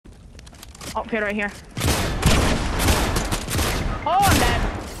Oh, kid right here. Oh, I'm dead.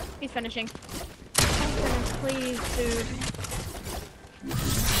 He's finishing. Oh, goodness, please, dude.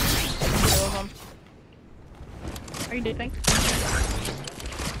 Two of them. Are you dipping?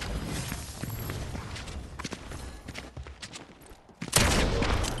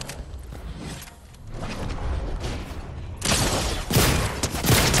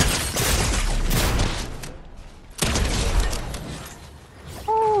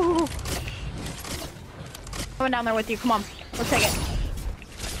 Oh. Coming down there with you. Come on. Let's take it.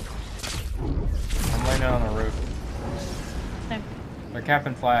 I'm laying down on the roof. Same. They're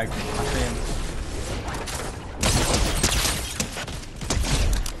capping flag. I see him.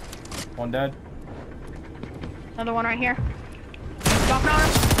 One dead. Another one right here. Dropping on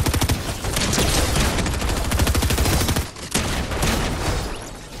him.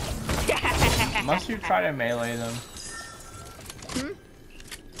 Must you try to melee them? Hmm?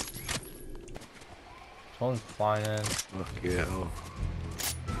 Someone's flying in. Fuck yeah. Oh.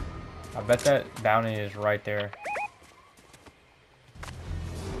 I bet that bounty is right there.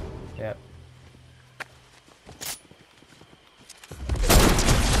 Yep.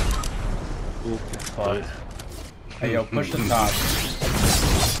 Ooh, Fuck. Hey yo, push the top.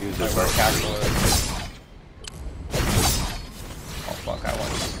 Use Like it where for castle is. Oh fuck, I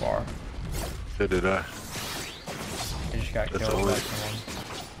went too far. So did I. You just got That's killed by always-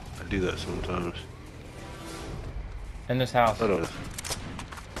 someone. I do that sometimes. In this house. I don't know.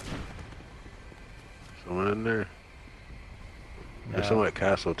 Someone in there. There's No. someone at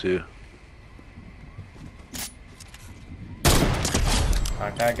castle too.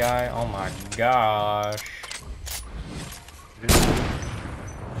 Not that guy. Oh my gosh.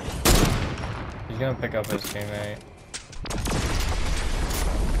 He's gonna pick up his teammate.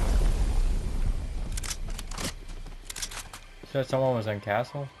 You said someone was in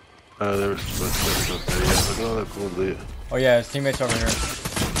castle? There was footsteps up there. Yeah, look at all that gold loot. Oh yeah, his teammate's over here.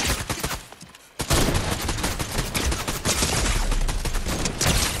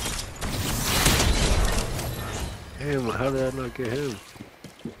 Damn, how did I not get him?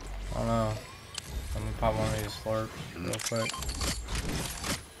 I don't know. I'm gonna pop one of these slurps real quick.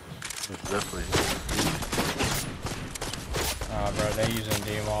 That's definitely. Bro, they using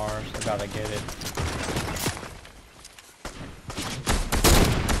DMRs. They about to get it.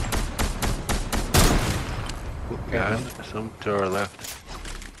 Yeah, some to our left.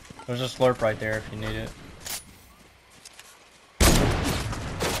 There's a slurp right there if you need it.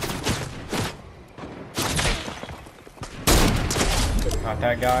 Not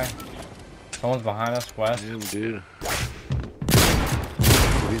that guy. Someone's behind us, west. Damn, dude.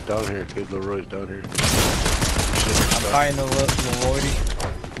 He's down here. Kid Leroy's down here. I'm fighting the Leroy.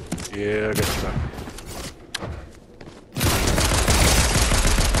 Yeah, I got stuck.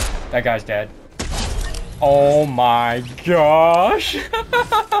 That guy's dead. Oh my gosh! Yo!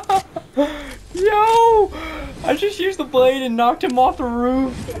 I just used the blade and knocked him off the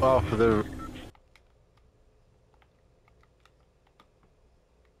roof. Off of the.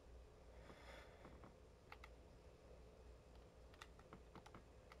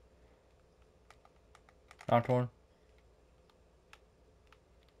 Knocked one.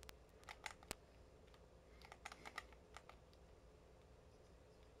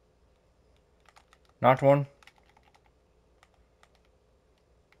 Knocked one.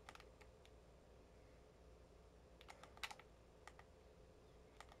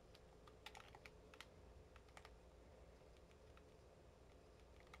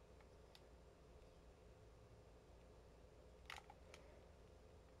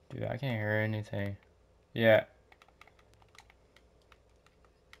 Dude, I can't hear anything. Yeah.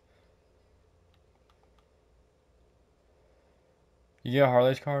 You get a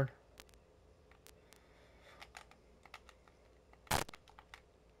Harley's card?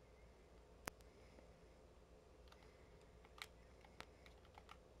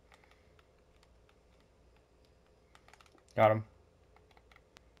 Got him.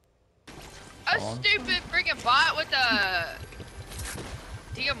 A stupid freaking bot with a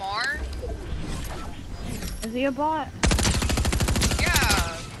DMR. Is he a bot?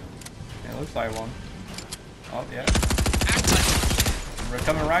 Yeah. It looks like one. Oh, yeah. Actually, We're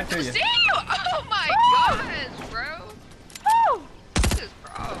coming right to you. see you! Oh my gosh, bro. Oh! This is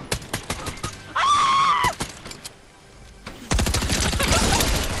bro. Ah!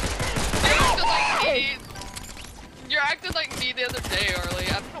 You're acting like me the other day, Arlie.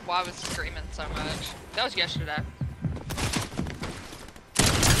 I don't know why I was screaming so much. That was yesterday.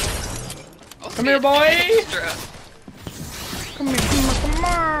 Come here, boy! Extra. Come here, come here, come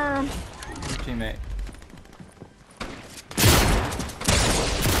on! Your teammate.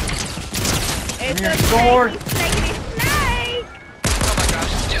 It's your a sword. snakey snake! Oh my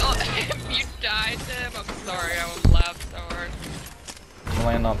gosh, Jill, if you died to him, I'm sorry, I was laughed so hard. I'm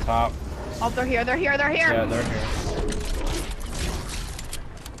laying on top. Oh, they're here, they're here, they're here! Yeah, they're here.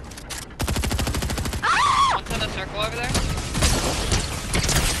 Ah! One's in the circle over there.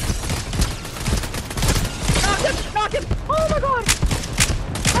 Knocked him! Knocked him! Oh my god!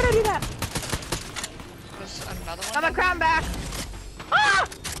 How did I do that? There's another one. Got my crown back! Ah!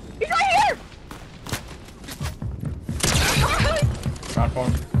 He's right here! Round for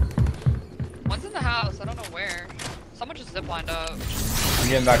him. One's in the house, I don't know where. Someone just ziplined up. I'm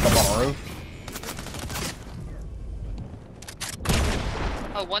getting back up on the roof.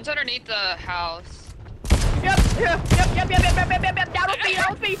 Oh, one's underneath the house. Yep, down with me,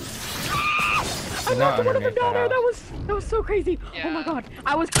 down with me! I knocked one of them down there, that was so crazy. Yeah. Oh my god.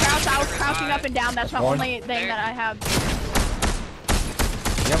 I was crouching up and down, that's the only thing that I have.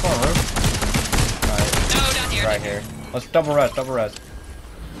 You up on the roof? Alright. No, down here. Right here. Let's double rest, double rest.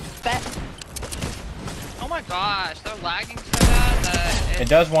 Bet. Oh my gosh, they're lagging so bad that It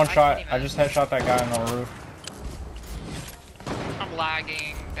does one I shot. can't even- I just headshot that guy on the roof. I'm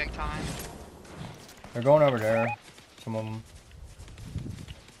lagging big time. They're going over there. Some of them.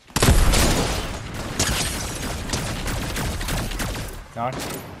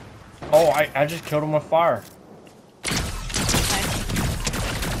 Knocked. Oh, I just killed him with fire.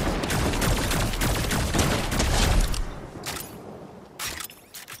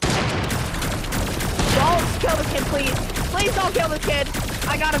 Don't kill the kid, please. Please don't kill the kid.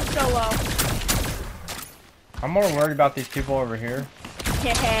 I got him so low. I'm more worried about these people over here.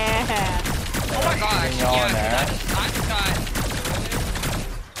 Yeah. Oh my gosh, Y'all in yeah, there. I just got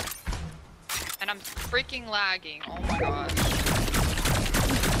and I'm freaking lagging. Oh my gosh.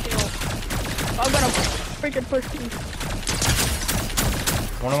 I'm gonna freaking push you.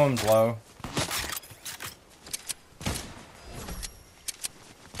 One of them's low.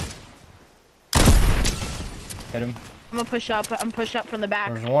 Hit him. I'm gonna push up. I'm push up from the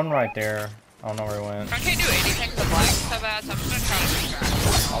back. There's one right there. I don't know where he went. I can't do anything because I'm lagging so bad, so I'm just gonna try to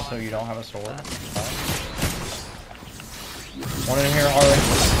distract. Also, you don't have a sword. One in here, Harley.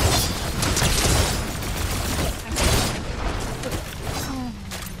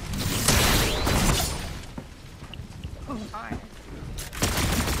 Hi.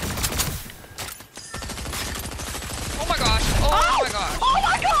 Oh my gosh! Oh my gosh! Oh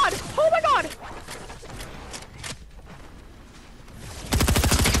my god! Oh my god!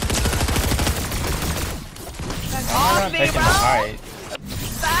 Back I'm off not me, taking bro! the height.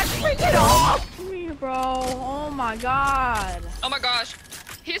 Back freaking off me, bro! Oh my god! Oh my gosh!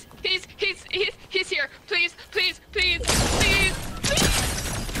 He's here! Please, please, please, please, please!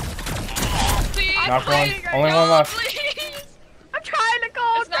 Please! Knock one. please, Only no, one left. Please! I'm trying to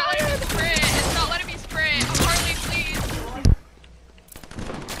go! It's not letting me sprint! It's not letting me sprint! Harley, please!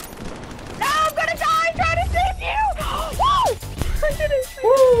 No, I'm gonna die trying to save you! Woo! I did it!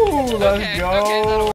 Woo! Let's Okay, go. that'll